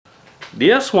The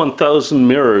S1000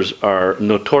 mirrors are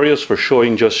notorious for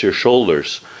showing just your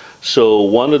shoulders. So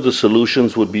one of the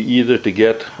solutions would be either to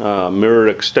get mirror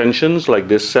extensions like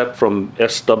this set from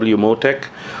SW Motech,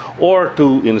 or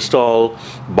to install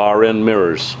bar end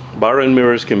mirrors. Bar end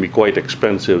mirrors can be quite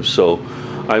expensive, so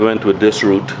I went with this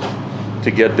route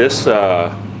to get this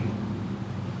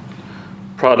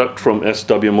product from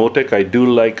SW Motech. I do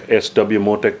like SW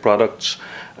Motech products,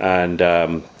 and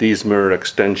these mirror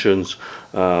extensions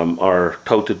are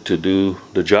touted to do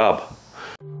the job.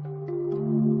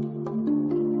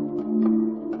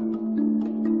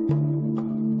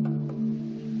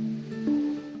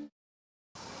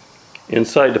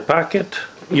 Inside the packet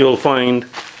you'll find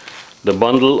the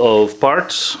bundle of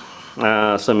parts,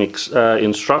 some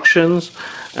instructions,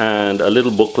 and a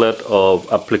little booklet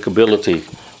of applicability,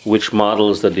 which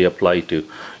models that they apply to.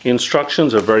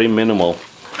 Instructions are very minimal,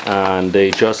 and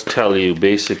they just tell you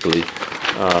basically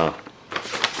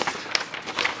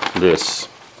this.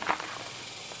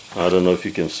 I don't know if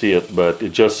you can see it, but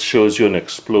it just shows you an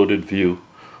exploded view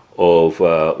of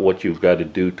what you've got to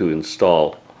do to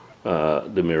install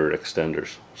the mirror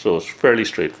extenders. So it's fairly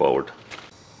straightforward.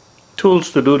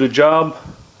 Tools to do the job: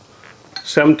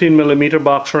 17mm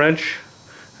box wrench.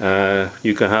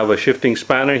 You can have a shifting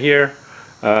spanner here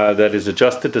that is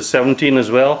adjusted to 17 as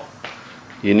well.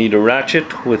 You need a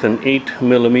ratchet with an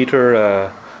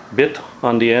 8mm bit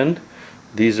on the end.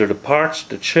 These are the parts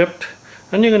that shipped,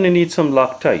 and you're going to need some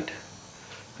Loctite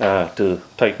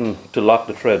to lock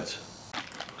the threads.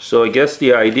 So I guess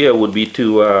the idea would be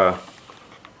to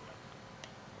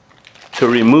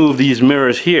remove these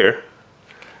mirrors here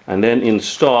and then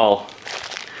install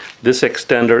this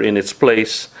extender in its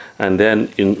place, and then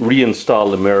reinstall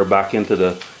the mirror back into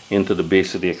the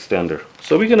base of the extender.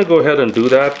 So we're going to go ahead and do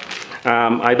that.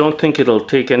 I don't think it'll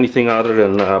take anything other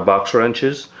than box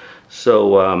wrenches,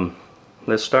 so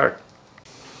let's start.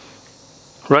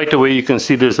 Right away you can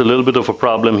see there's a little bit of a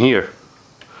problem here.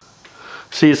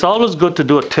 See, it's always good to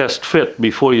do a test fit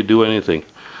before you do anything,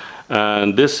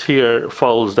 and this here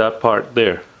follows that part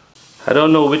there. I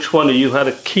don't know which one of you had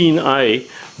a keen eye,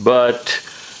 but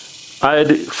I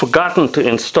had forgotten to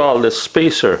install this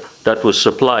spacer that was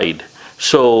supplied.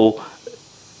 So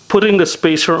putting the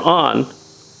spacer on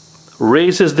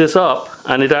raises this up,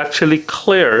 and it actually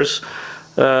clears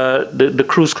the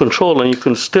cruise control, and you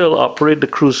can still operate the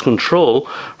cruise control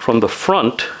from the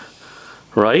front,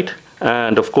 right?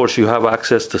 And of course you have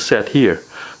access to set here.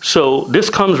 So this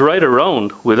comes right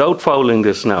around without fouling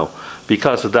this now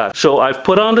because of that. So I've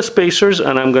put on the spacers,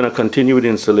 and I'm going to continue with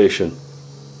installation.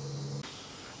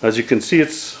 As you can see,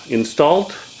 it's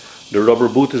installed. The rubber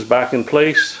boot is back in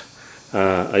place.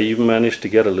 I even managed to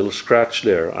get a little scratch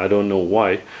there. I don't know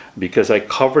why, because I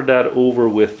covered that over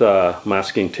with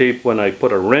masking tape when I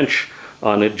put a wrench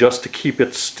on it just to keep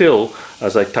it still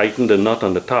as I tightened the nut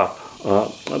on the top,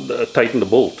 tightened the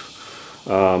bolt.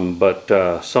 But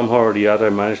somehow or the other I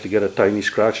managed to get a tiny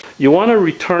scratch. You want to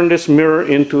return this mirror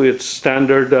into its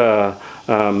standard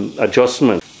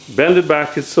adjustment. Bend it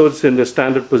back so it's in the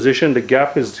standard position. The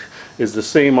gap is the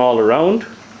same all around,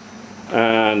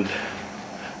 and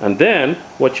then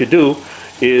what you do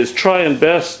is try and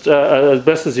as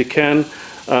best as you can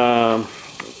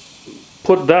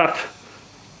put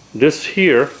this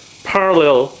here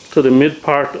parallel to the mid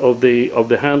part of the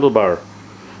handlebar,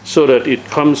 so that it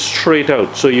comes straight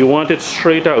out. So you want it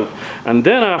straight out, and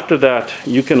then after that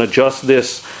you can adjust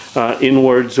this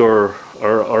inwards or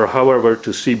however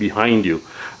to see behind you.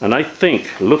 And I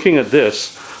think, looking at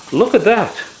this, look at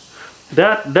that.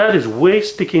 That is way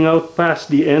sticking out past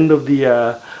the end of the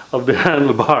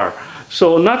handlebar.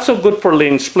 So not so good for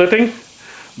lane splitting,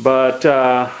 but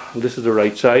this is the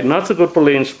right side. Not so good for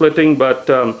lane splitting, but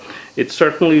it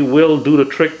certainly will do the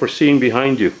trick for seeing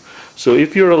behind you. So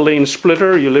if you're a lane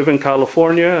splitter, you live in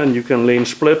California and you can lane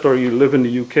split, or you live in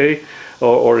the UK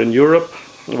or in Europe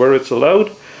where it's allowed,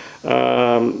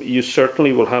 you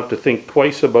certainly will have to think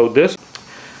twice about this.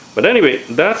 But anyway,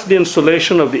 that's the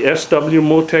installation of the SW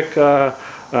Motech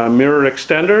mirror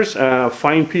extenders.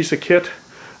 Fine piece of kit.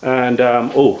 And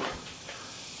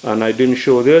and I didn't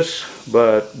show this,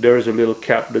 but there's a little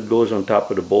cap that goes on top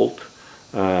of the bolt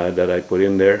that I put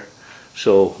in there.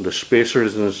 So the spacer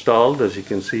is installed, as you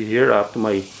can see here, after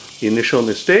my initial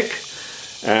mistake,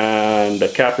 and the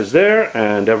cap is there,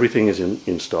 and everything is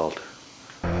installed.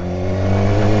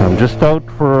 I'm just out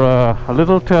for a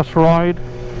little test ride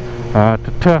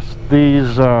to test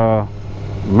these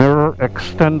mirror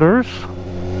extenders,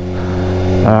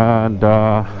 and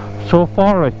so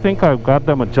far I think I've got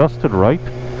them adjusted right,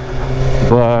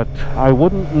 but I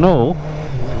wouldn't know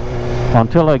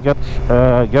until I get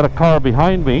a car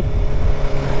behind me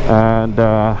and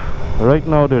right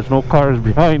now there's no cars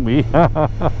behind me.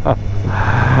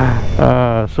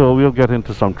 So we'll get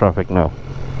into some traffic now.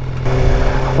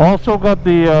 Also got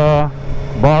the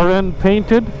bar end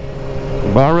painted.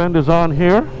 Bar end is on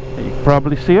here. You can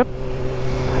probably see it.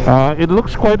 It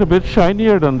looks quite a bit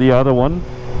shinier than the other one,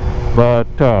 but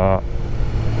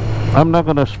I'm not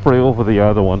gonna spray over the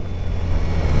other one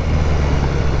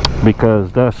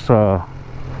because that's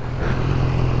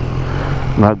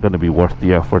not gonna be worth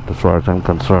the effort as far as I'm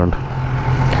concerned.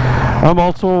 I'm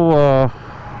also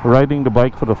riding the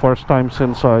bike for the first time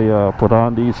since I put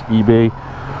on these eBay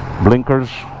blinkers.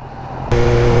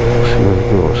 Let's see where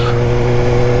it goes.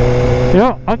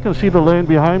 Yeah, I can see the lane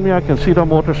behind me. I can see the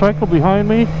motorcycle behind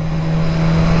me.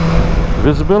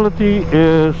 Visibility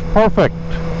is perfect.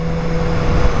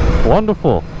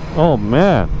 Wonderful. Oh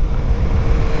man,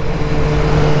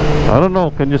 I don't know,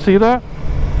 can you see that?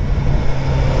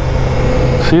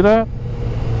 See that?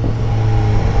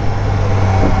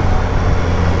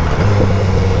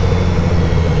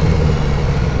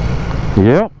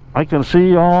 Yep, I can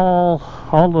see all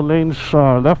the lanes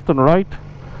left and right,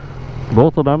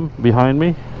 both of them behind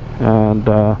me, and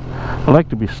I like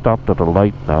to be stopped at a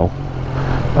light now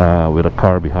with a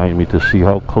car behind me to see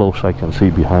how close I can see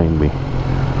behind me.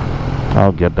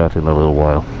 I'll get that in a little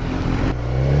while.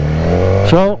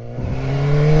 So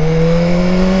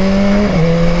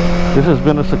this has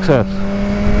been a success.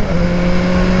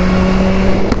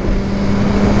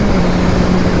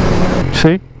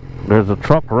 See, there's a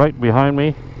truck right behind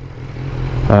me,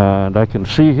 and I can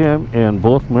see him in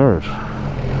both mirrors,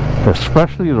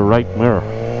 especially the right mirror.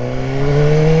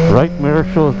 Right mirror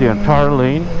shows the entire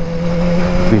lane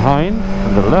behind,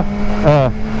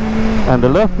 and the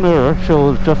left mirror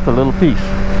shows just a little piece.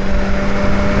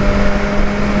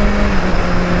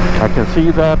 I can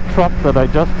see that truck that I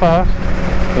just passed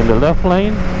in the left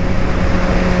lane.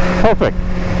 Perfect.